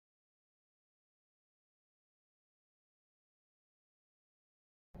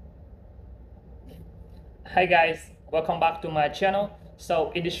Hi guys, welcome back to my channel.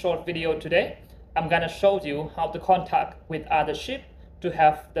 So in this short video today, I'm gonna show you how to contact with other ship to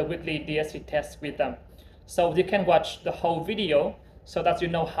have the weekly DSC test with them. So you can watch the whole video so that you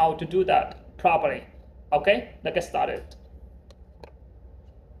know how to do that properly. Okay, let's get started.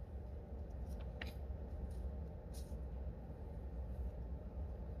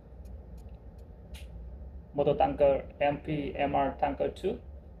 Motor tanker MPMR tanker 2.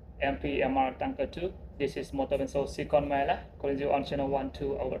 MPMR tanker 2. This is Motor Vessel Sikon Mela, calling you on channel 1,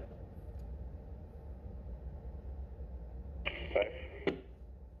 2, over.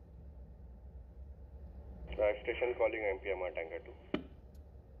 Station calling MPMR tanker 2.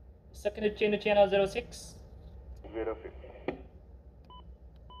 Second chain to channel 06. 06.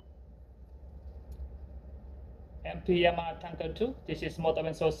 MPMR tanker 2. This is Motor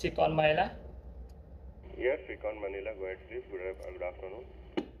Vessel Sikon Mela. Yes, Recon Manila. Go ahead, please. Good afternoon.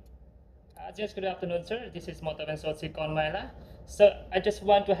 Just good afternoon, sir. This is Motor Vessel Sikon Mela. So I just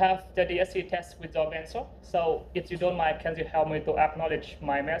want to have the DSC test with your vessel. So if you don't mind, can you help me to acknowledge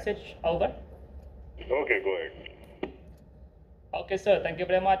my message? Over. Okay, go ahead. Okay, sir. Thank you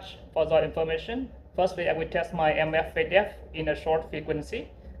very much for the information. Firstly, I will test my MF-VDF in a short frequency.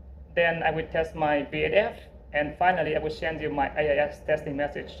 Then I will test my VDF. And finally, I will send you my AIS testing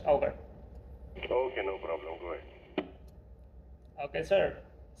message. Over. Okay, no problem. Go ahead. Okay, sir.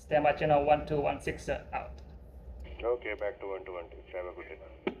 Stand by channel 1216, sir. Out. Okay, back to 1216. Have a good day.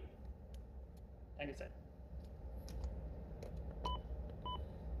 Thank you, sir.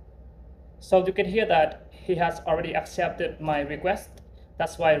 So you can hear that he has already accepted my request.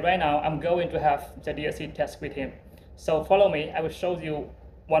 That's why right now I'm going to have the DSC test with him. So follow me. I will show you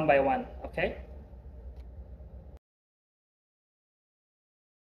one by one. Okay.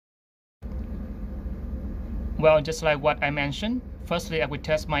 Well, just like what I mentioned, firstly I will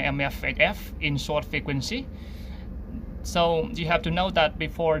test my MF-8F in short frequency. So you have to know that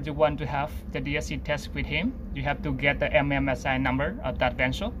before you want to have the DSC test with him, you have to get the MMSI number of that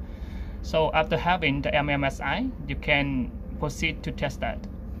vessel. So after having the MMSI, you can proceed to test that.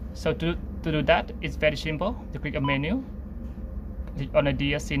 So to do that, it's very simple. You click a menu, click on the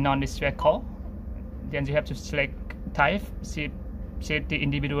DSC non-distress call. Then you have to select type, set the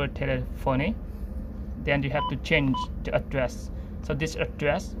individual telephony. Then you have to change the address. So this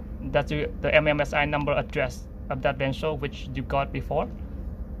address, that's the MMSI number address of that vessel which you got before.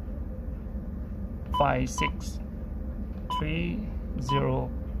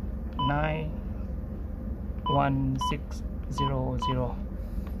 563091600.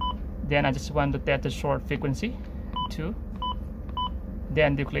 Then I just want to test the short frequency 2.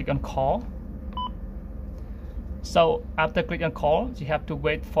 Then you click on call. So after click on call, you have to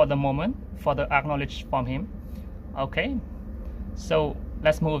wait for the moment for the acknowledge from him. Okay, so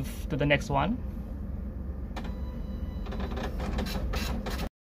let's move to the next one.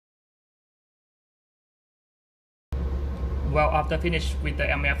 Well, after finish with the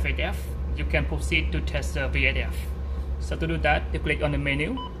MF-VDF, you can proceed to test the VDF. So to do that, you click on the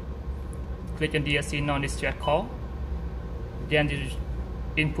menu, click on DSC non-distress call, then you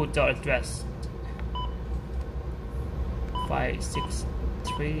input your address.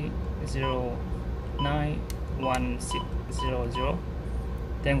 563091600.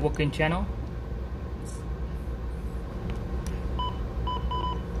 Then working channel.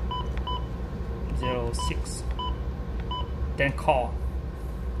 (06). Then call.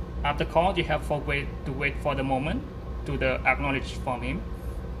 After call, you have to wait for the moment to the acknowledge from him.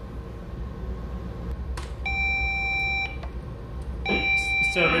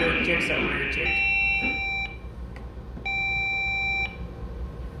 So we will check, sir. We will check.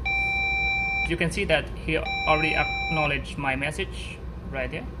 You can see that he already acknowledged my message right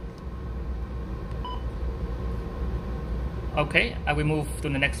there. Okay, I will move to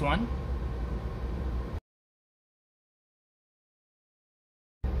the next one.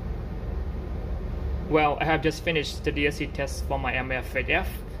 Well, I have just finished the DSC test for my MF-VDF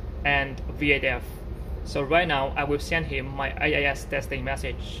and VDF. So right now I will send him my AIS testing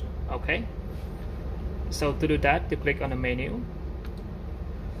message. Okay. So to do that, you click on the menu,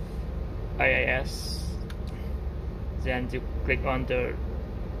 AIS, then you click on the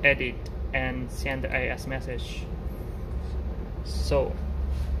edit and send the AIS message. So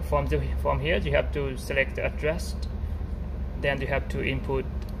from here you have to select the address, then you have to input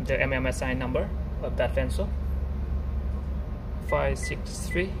the MMSI number of that vessel.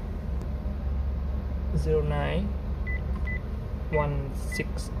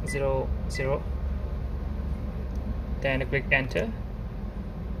 563091600. Then click enter.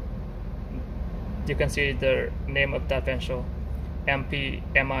 You can see the name of that vessel,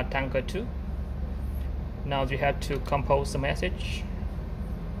 MPMR tanker 2. Now you have to compose the message.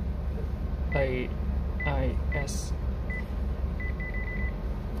 AIS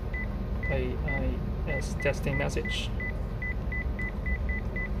testing message.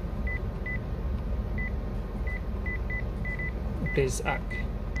 Please act.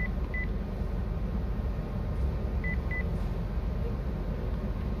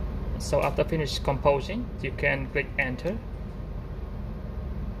 So after finish composing, you can click enter.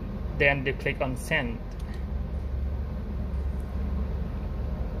 Then you click on send.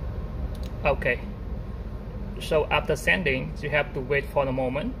 Okay. So after sending, you have to wait for a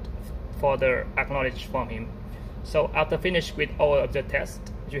moment for the acknowledge from him. So after finish with all of the tests,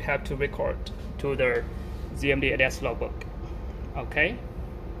 you have to record to the GMD ADS logbook. Okay.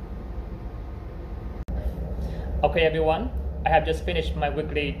 Okay everyone, I have just finished my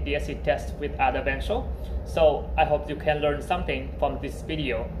weekly DSC test with other Bencho. So I hope you can learn something from this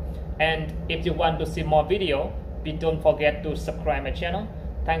video. And if you want to see more video, please don't forget to subscribe my channel.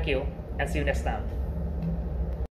 Thank you and see you next time.